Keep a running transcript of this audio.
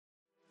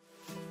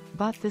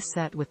bought this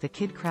set with the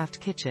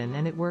KidCraft kitchen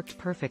and it worked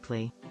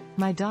perfectly.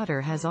 My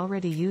daughter has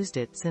already used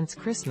it since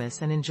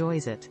Christmas and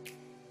enjoys it.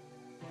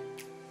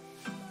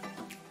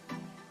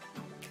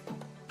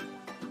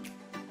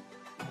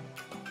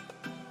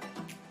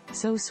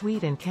 So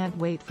sweet and can't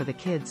wait for the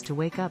kids to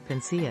wake up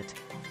and see it.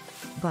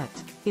 But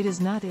it is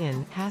not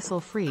in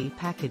hassle-free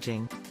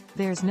packaging.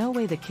 There's no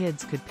way the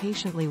kids could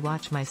patiently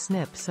watch my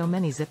snip so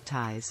many zip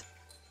ties.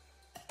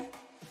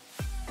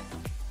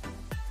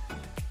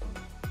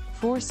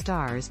 4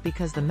 stars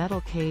because the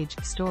metal cage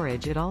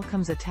storage it all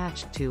comes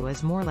attached to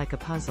is more like a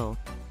puzzle.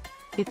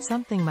 It's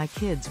something my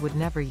kids would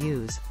never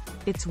use.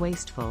 It's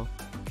wasteful.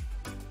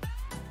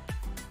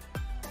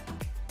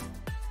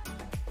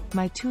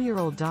 My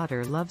 2-year-old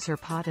daughter loves her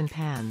pot and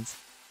pans.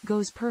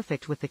 Goes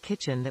perfect with the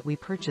kitchen that we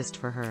purchased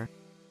for her.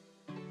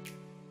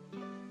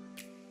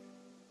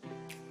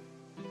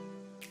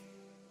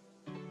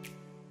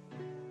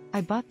 I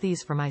bought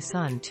these for my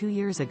son 2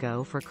 years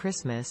ago for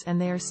Christmas and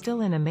they are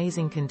still in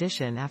amazing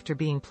condition after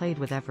being played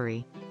with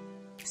every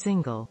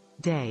single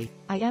day.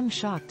 I am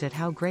shocked at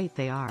how great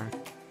they are.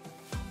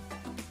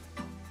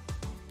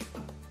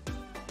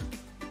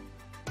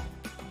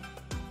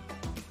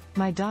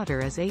 My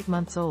daughter is 8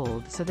 months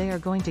old, so they are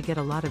going to get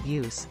a lot of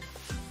use.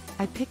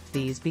 I picked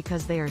these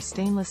because they are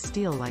stainless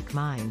steel like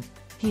mine.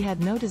 He had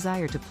no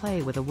desire to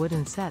play with a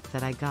wooden set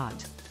that I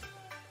got.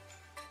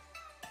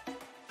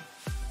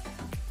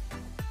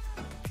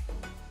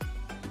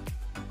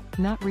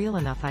 Not real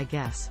enough, I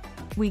guess.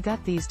 We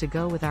got these to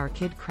go with our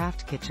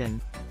KidCraft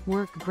kitchen.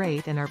 Work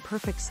great and are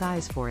perfect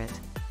size for it.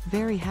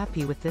 Very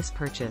happy with this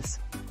purchase.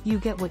 You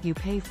get what you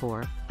pay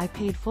for. I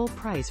paid full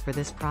price for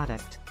this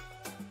product.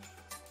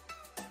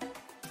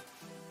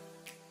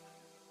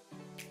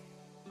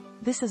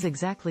 This is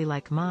exactly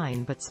like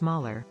mine but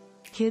smaller.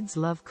 Kids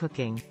love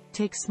cooking.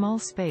 Takes small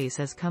space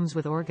as comes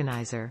with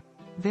organizer.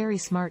 Very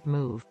smart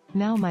move.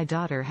 Now my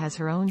daughter has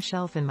her own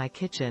shelf in my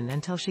kitchen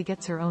until she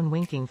gets her own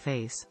winking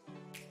face.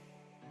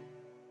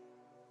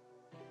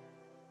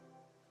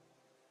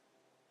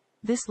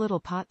 This little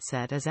pot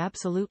set is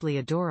absolutely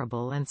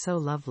adorable and so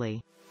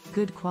lovely.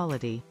 Good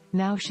quality.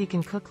 Now she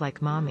can cook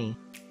like mommy.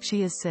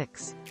 She is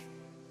 6.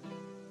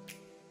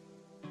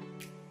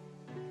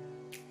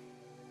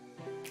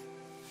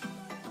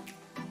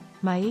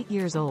 My 8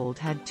 years old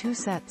had 2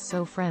 sets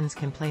so friends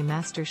can play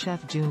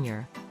MasterChef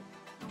Junior.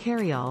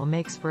 Carryall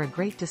makes for a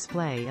great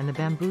display and the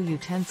bamboo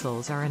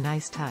utensils are a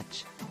nice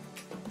touch.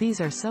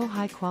 These are so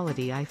high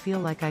quality I feel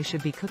like I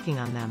should be cooking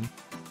on them.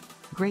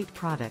 Great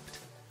product.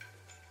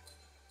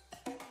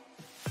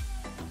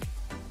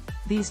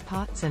 These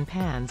pots and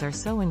pans are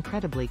so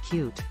incredibly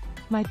cute.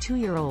 My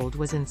 2-year-old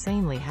was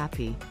insanely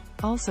happy.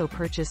 Also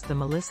purchased the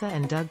Melissa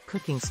and Doug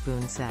cooking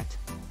spoon set.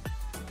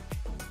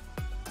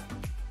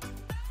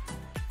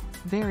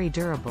 Very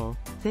durable,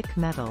 thick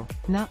metal,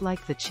 not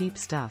like the cheap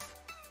stuff.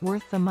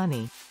 Worth the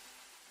money.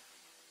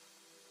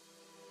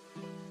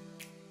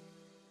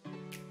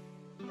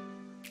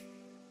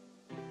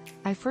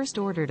 I first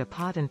ordered a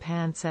pot and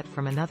pan set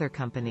from another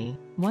company.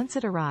 Once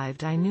it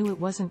arrived I knew it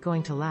wasn't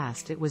going to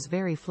last. It was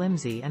very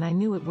flimsy and I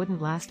knew it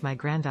wouldn't last my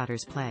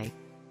granddaughter's play.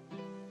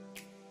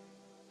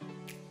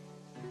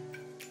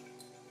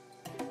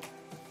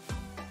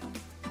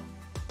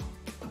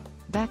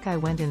 Back I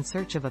went in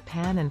search of a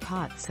pan and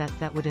pot set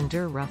that would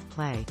endure rough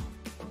play.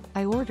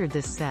 I ordered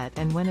this set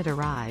and when it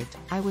arrived,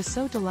 I was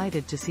so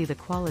delighted to see the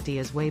quality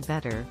is way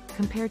better,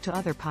 compared to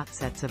other pot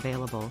sets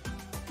available.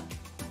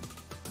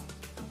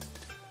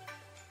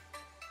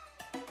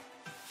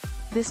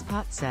 This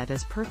pot set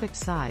is perfect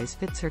size,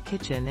 fits her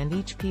kitchen and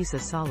each piece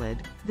is solid.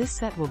 This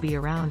set will be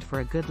around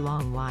for a good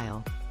long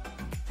while.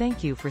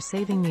 Thank you for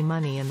saving me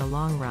money in the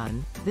long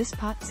run. This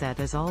pot set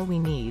is all we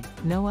need,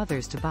 no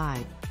others to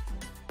buy.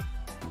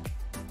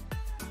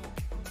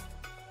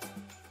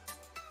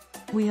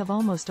 We have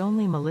almost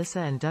only Melissa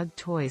and Doug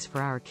toys for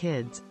our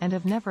kids, and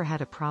have never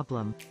had a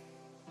problem.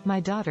 My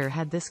daughter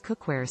had this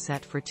cookware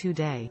set for 2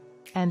 days.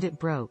 And it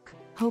broke.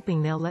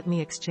 Hoping they'll let me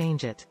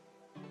exchange it.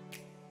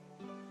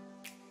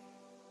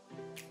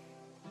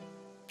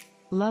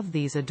 Love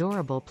these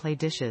adorable play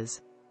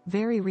dishes.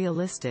 Very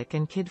realistic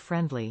and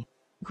kid-friendly.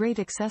 Great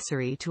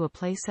accessory to a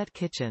playset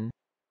kitchen.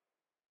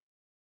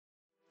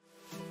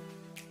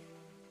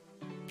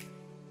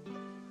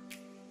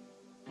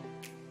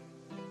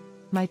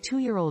 My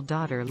 2-year-old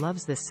daughter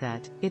loves this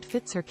set. It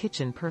fits her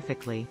kitchen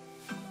perfectly.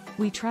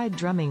 We tried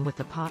drumming with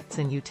the pots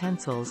and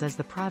utensils as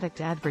the product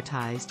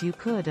advertised you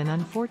could, and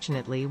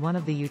unfortunately one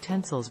of the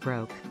utensils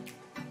broke.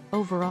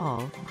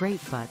 Overall, great,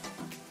 but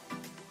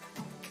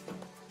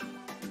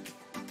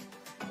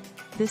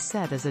this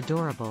set is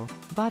adorable.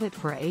 Bought it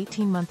for an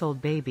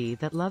 18-month-old baby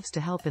that loves to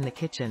help in the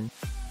kitchen.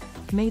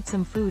 Made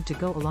some food to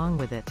go along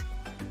with it.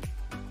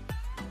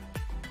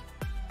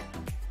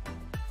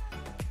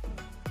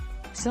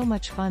 So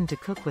much fun to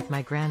cook with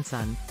my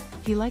grandson.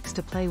 He likes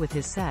to play with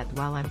his set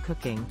while I'm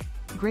cooking.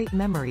 Great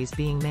memories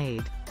being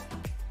made.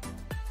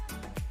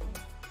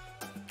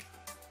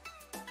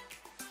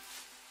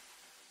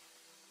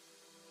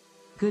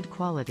 Good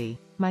quality.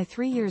 My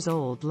 3 years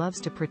old loves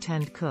to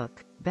pretend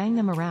cook. bang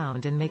them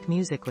around and make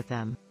music with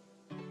them.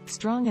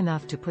 Strong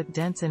enough to put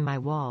dents in my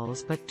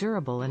walls but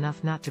durable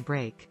enough not to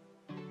break.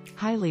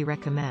 Highly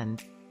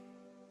recommend.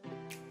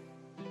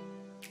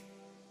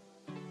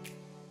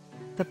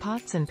 The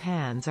pots and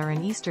pans are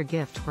an Easter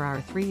gift for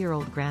our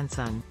 3-year-old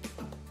grandson.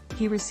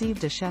 He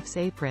received a chef's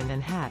apron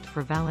and hat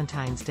for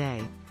Valentine's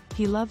Day.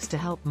 He loves to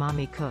help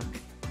mommy cook.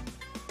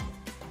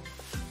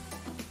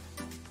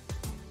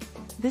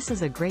 This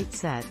is a great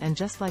set, and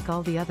just like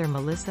all the other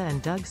Melissa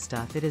and Doug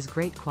stuff, it is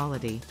great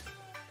quality.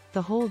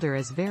 The holder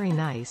is very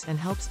nice and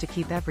helps to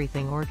keep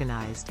everything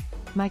organized.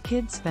 My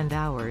kids spend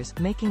hours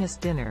making us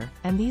dinner,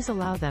 and these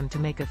allow them to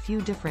make a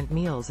few different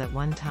meals at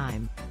one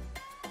time.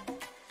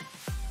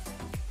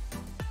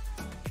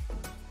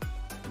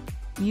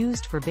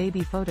 Used for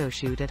baby photo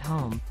shoot at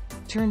home.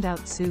 Turned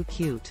out so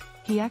cute.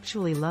 He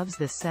actually loves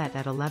this set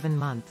at 11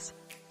 months.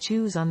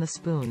 Chews on the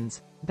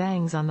spoons.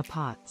 Bangs on the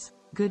pots.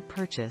 Good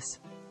purchase.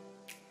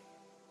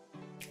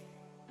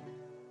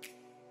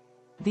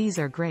 These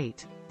are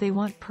great. They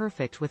want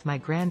perfect with my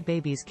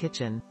grandbaby's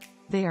kitchen.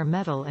 They are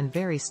metal and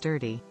very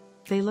sturdy.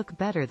 They look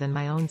better than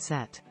my own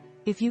set.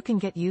 If you can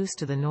get used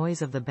to the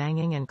noise of the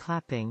banging and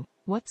clapping,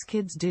 what's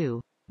kids do,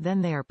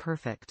 then they are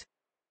perfect.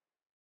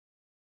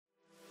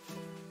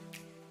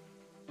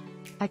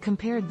 I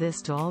compared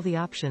this to all the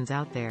options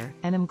out there,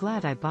 and am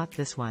glad I bought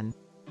this one.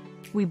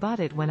 We bought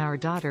it when our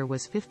daughter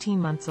was 15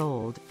 months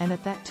old, and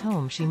at that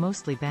time she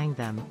mostly banged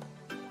them.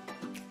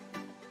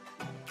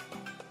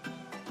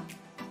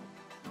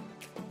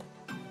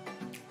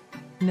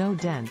 No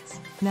dents.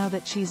 Now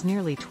that she's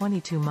nearly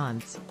 22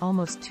 months,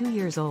 almost 2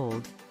 years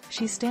old,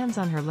 she stands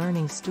on her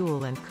learning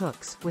stool and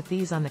cooks, with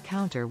these on the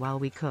counter while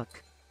we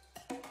cook.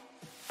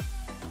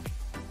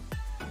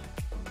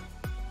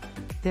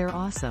 They're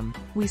awesome.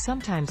 We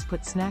sometimes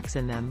put snacks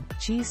in them,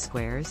 cheese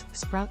squares,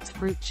 Sprouts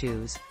fruit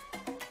chews.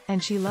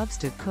 And she loves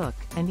to cook,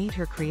 and eat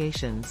her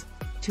creations.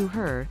 To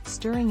her,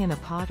 stirring in a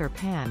pot or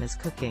pan is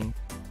cooking.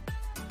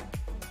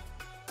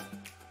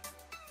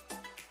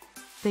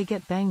 They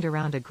get banged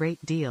around a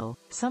great deal,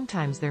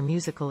 sometimes they're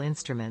musical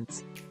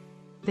instruments.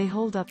 They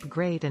hold up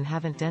great and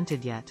haven't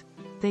dented yet.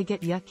 They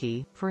get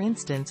yucky, for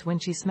instance when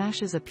she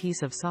smashes a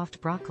piece of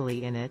soft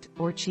broccoli in it,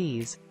 or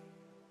cheese.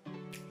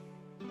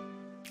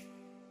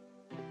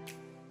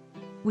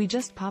 We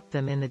just pop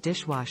them in the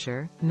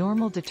dishwasher,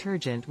 normal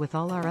detergent with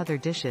all our other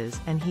dishes,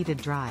 and heated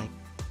dry.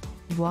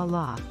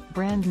 Voila!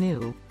 Brand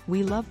new.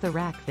 We love the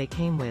rack they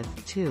came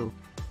with, too.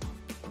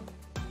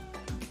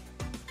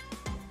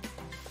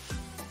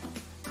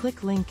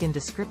 Click link in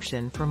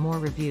description for more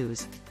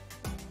reviews.